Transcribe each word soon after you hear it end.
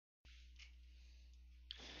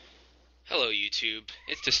Hello YouTube,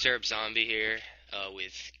 it's Disturbed Zombie here,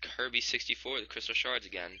 with Kirby 64, the Crystal Shards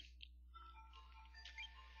again.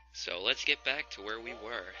 So let's get back to where we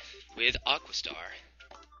were, with Aquastar.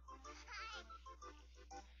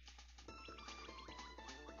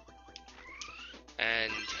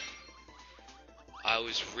 And I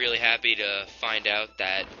was really happy to find out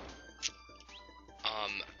that,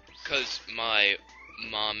 cause my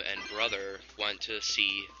mom and brother went to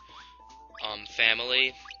see,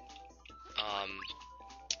 family,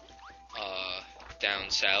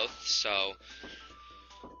 down south, so,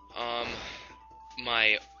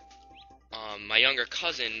 my my younger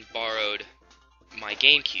cousin borrowed my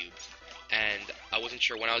GameCube, and I wasn't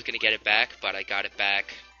sure when I was going to get it back, but I got it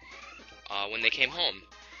back when they came home.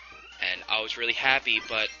 And I was really happy,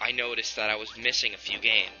 but I noticed that I was missing a few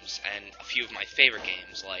games, and a few of my favorite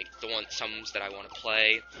games, like some that I want to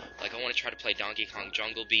play. Like, I want to try to play Donkey Kong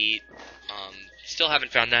Jungle Beat. Still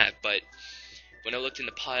haven't found that, but when I looked in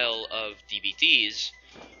the pile of DVDs,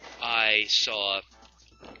 I saw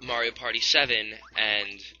Mario Party 7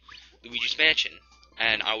 and Luigi's Mansion,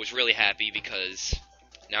 and I was really happy because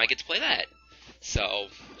now I get to play that. So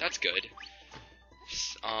that's good.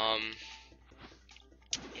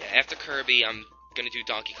 Yeah, after Kirby, I'm gonna do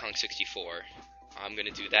Donkey Kong 64. I'm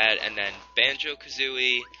gonna do that, and then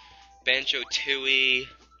Banjo-Kazooie, Banjo-Tooie,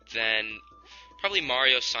 then probably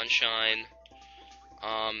Mario Sunshine.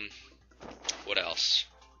 What else?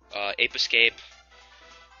 Ape Escape.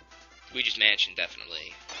 Luigi's Mansion,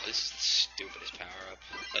 definitely. This is the stupidest power-up.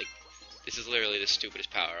 Like, this is literally the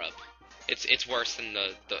stupidest power-up. It's worse than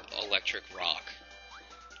the electric rock.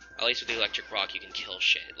 At least with the electric rock, you can kill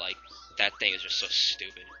shit. Like, that thing is just so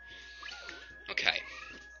stupid. Okay.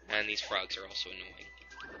 And these frogs are also annoying.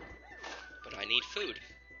 But I need food.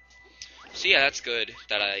 So yeah, that's good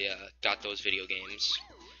that I got those video games.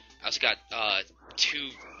 I also got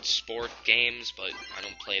 2 sport games, but I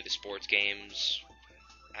don't play the sports games.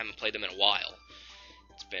 I haven't played them in a while.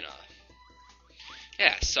 It's been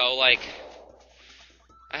yeah, so like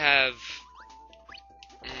I have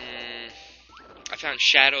I found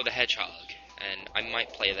Shadow the Hedgehog, and I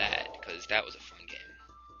might play that because that was a fun game.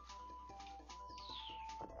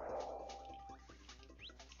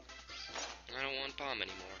 I don't want Bomb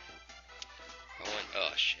anymore.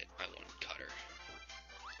 Oh shit, I want Cutter.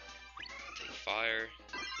 I'll take Fire.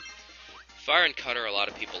 Fire and Cutter a lot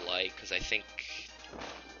of people like, because I think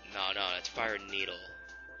no, it's Fire and Needle.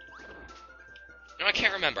 No, I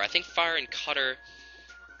can't remember. I think Fire and Cutter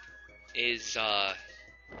is Fire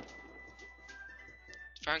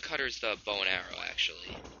and Cutter is the bow and arrow,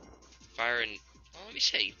 actually. Fire and... well, let me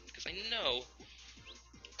see, because I know...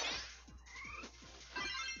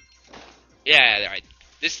 yeah, right.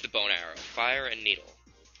 This is the bow and arrow. Fire and Needle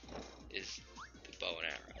is the bow and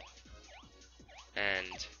arrow.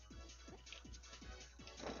 And...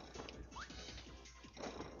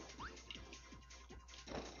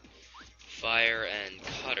 Fire and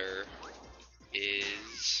Cutter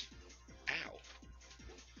is... ow.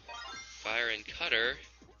 Fire and Cutter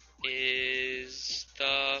is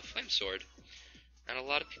the Flame Sword. And a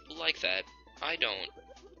lot of people like that. I don't.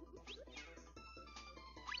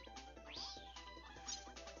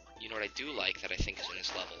 You know what I do like that I think is in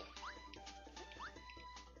this level?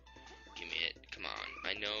 Give me it. Come on.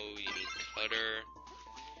 I know you need Cutter.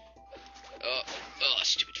 Oh,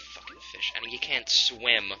 stupid fucking fish. And you can't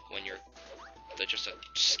swim when you're just a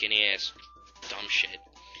skinny ass dumb shit.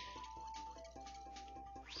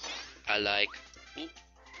 I like the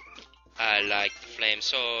flame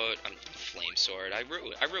sword. Flame sword. I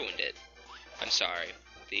ruined it. I'm sorry.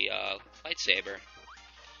 The lightsaber.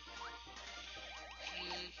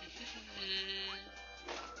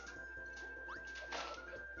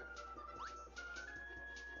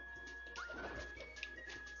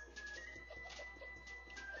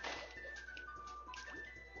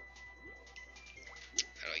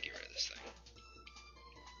 How do I get rid of this thing?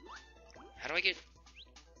 How do I get...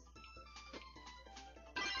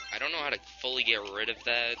 I don't know how to fully get rid of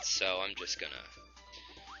that, so I'm just gonna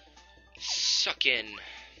suck in,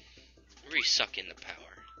 really suck in the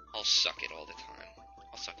power. I'll suck it all the time.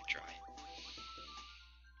 I'll suck it dry.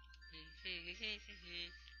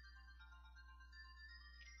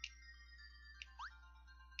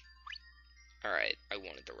 Alright, I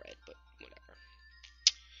wanted the red, but whatever.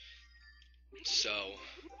 So,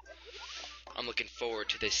 I'm looking forward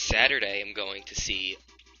to this Saturday. I'm going to see,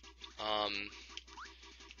 I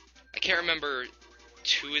can't remember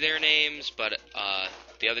 2 of their names, but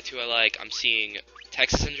the other 2 I like. I'm seeing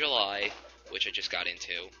Texas in July, which I just got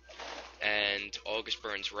into, and August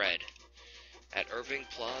Burns Red at Irving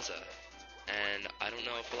Plaza. And I don't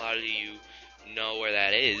know if a lot of you know where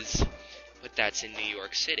that is, but that's in New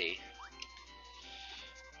York City.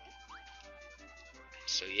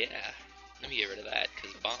 So yeah, let me get rid of that,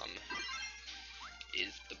 because bomb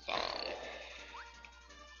is the bomb.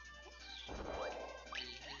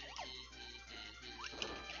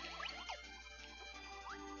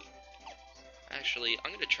 Actually,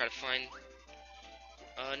 I'm gonna try to find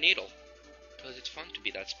a needle, because it's fun to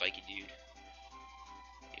be that spiky dude.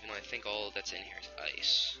 Even though I think all that's in here is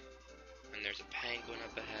ice. And there's a penguin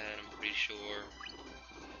up ahead, I'm pretty sure.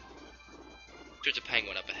 If there's a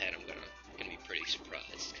penguin up ahead, I'm gonna be pretty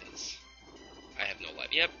surprised, because I have no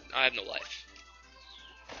life. Yep, I have no life.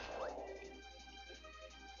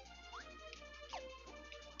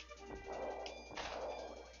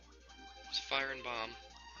 It's fire and bomb.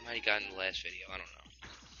 I might have gotten the last video, I don't know.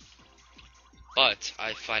 But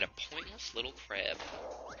I fight a pointless little crab.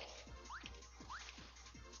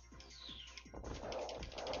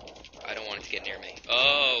 I don't want it to get near me.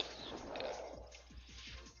 Oh!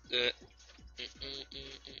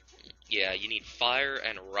 Yeah, you need fire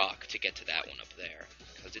and rock to get to that one up there,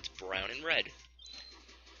 because it's brown and red.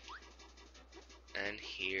 And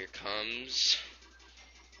here comes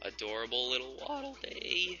adorable little Waddle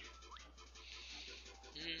Day.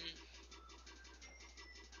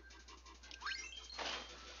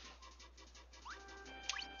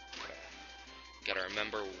 Gotta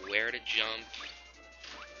remember where to jump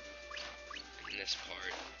in this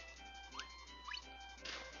part.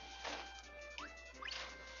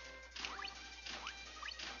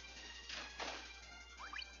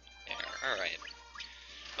 There, alright.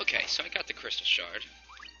 Okay, so I got the crystal shard,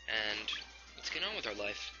 and let's get on with our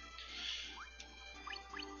life.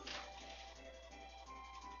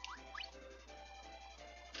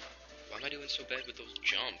 Why am I doing so bad with those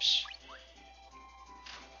jumps?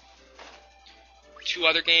 Two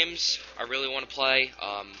other games I really want to play.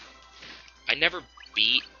 I never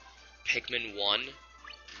beat Pikmin 1,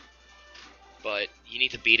 but you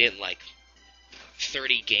need to beat it in like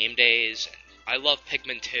 30 game days. I love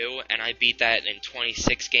Pikmin 2, and I beat that in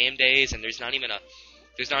 26 game days, and there's not even a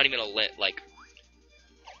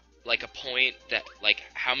like a point that, like,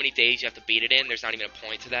 how many days you have to beat it in. There's not even a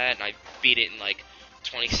point to that, and I beat it in like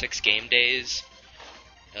 26 game days.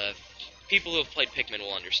 People who have played Pikmin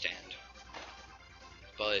will understand.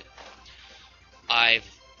 But I've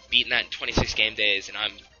beaten that in 26 game days, and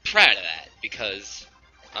I'm proud of that, because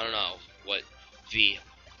I don't know what the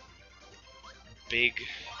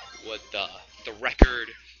record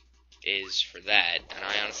is for that, and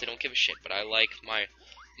I honestly don't give a shit, but I like my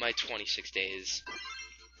 26 days.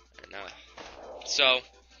 And so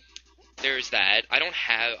there's that.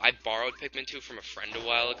 I borrowed Pikmin 2 from a friend a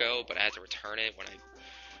while ago, but I had to return it when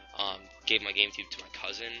I gave my GameCube to my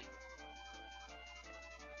cousin.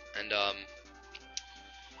 And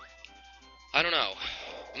I don't know.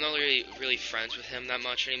 I'm not really friends with him that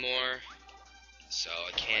much anymore, so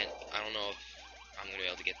I don't know if I'm gonna be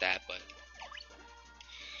able to get that, but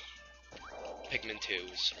Pikmin 2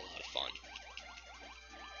 is a lot of fun.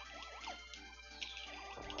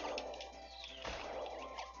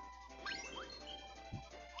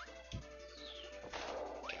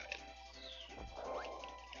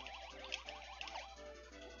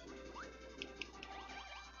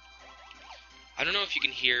 I don't know if you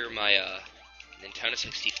can hear my Nintendo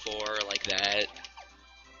 64 like that,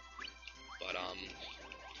 but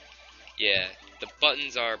yeah, the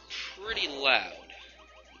buttons are pretty loud.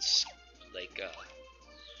 It's like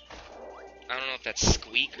I don't know if that's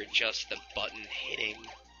squeak or just the button hitting.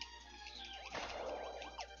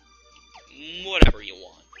 Whatever you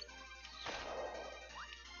want.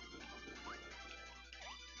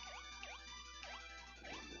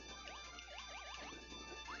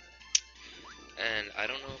 And I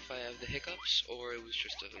don't know if I have the hiccups or it was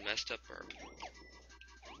just a messed up burp.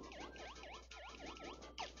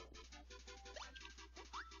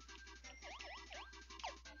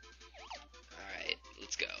 Alright,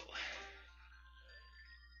 let's go.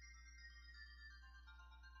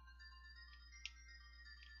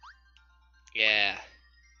 Yeah.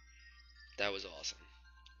 That was awesome.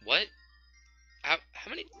 What? How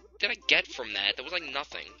many did I get from that? That was like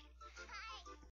nothing.